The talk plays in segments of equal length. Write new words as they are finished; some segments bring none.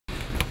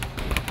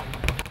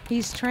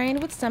He's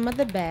trained with some of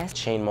the best.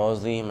 Shane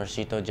Mosley,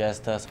 Mercito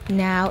Gestas.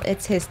 Now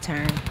it's his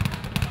turn.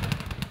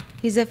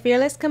 He's a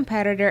fearless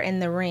competitor in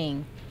the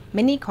ring.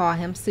 Many call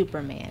him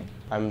Superman.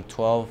 I'm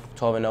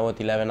 12-0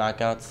 with 11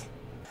 knockouts.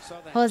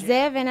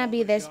 Jose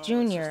Benavidez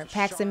Jr.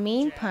 packs a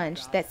mean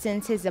punch that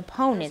sends his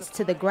opponents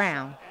to the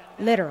ground,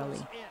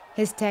 literally.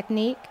 His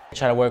technique? I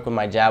try to work with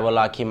my jab a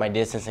lot, keep my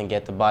distance, and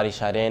get the body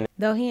shot in.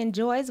 Though he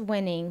enjoys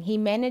winning, he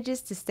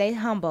manages to stay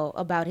humble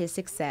about his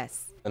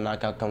success. The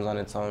knockout comes on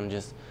its own,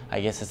 I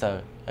guess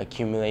it's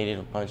accumulated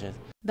of punches.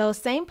 Those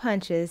same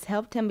punches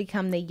helped him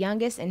become the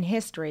youngest in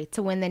history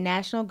to win the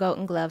National Goat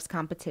and Gloves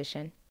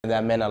competition.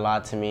 That meant a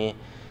lot to me,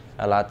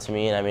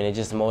 and I mean, it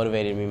just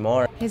motivated me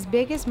more. His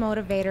biggest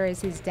motivator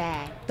is his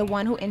dad, the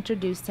one who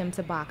introduced him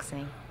to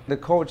boxing. The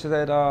coach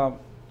said,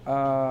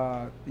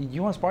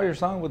 you want to spar your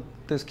son with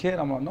this kid?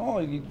 I'm like,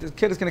 no, this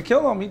kid is going to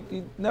kill him.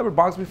 He never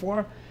boxed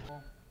before.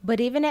 But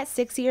even at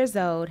 6 years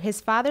old, his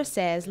father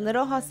says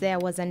little Jose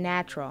was a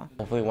natural.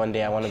 Hopefully one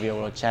day I want to be a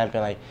world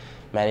champion like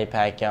Manny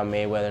Pacquiao,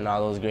 Mayweather, and all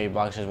those great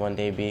boxers. One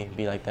day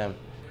be like them.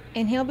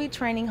 And he'll be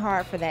training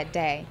hard for that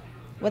day.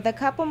 With a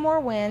couple more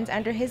wins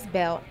under his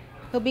belt,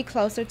 he'll be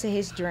closer to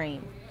his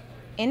dream.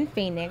 In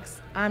Phoenix,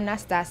 I'm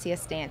Nastassja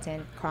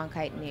Stanton,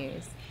 Cronkite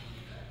News.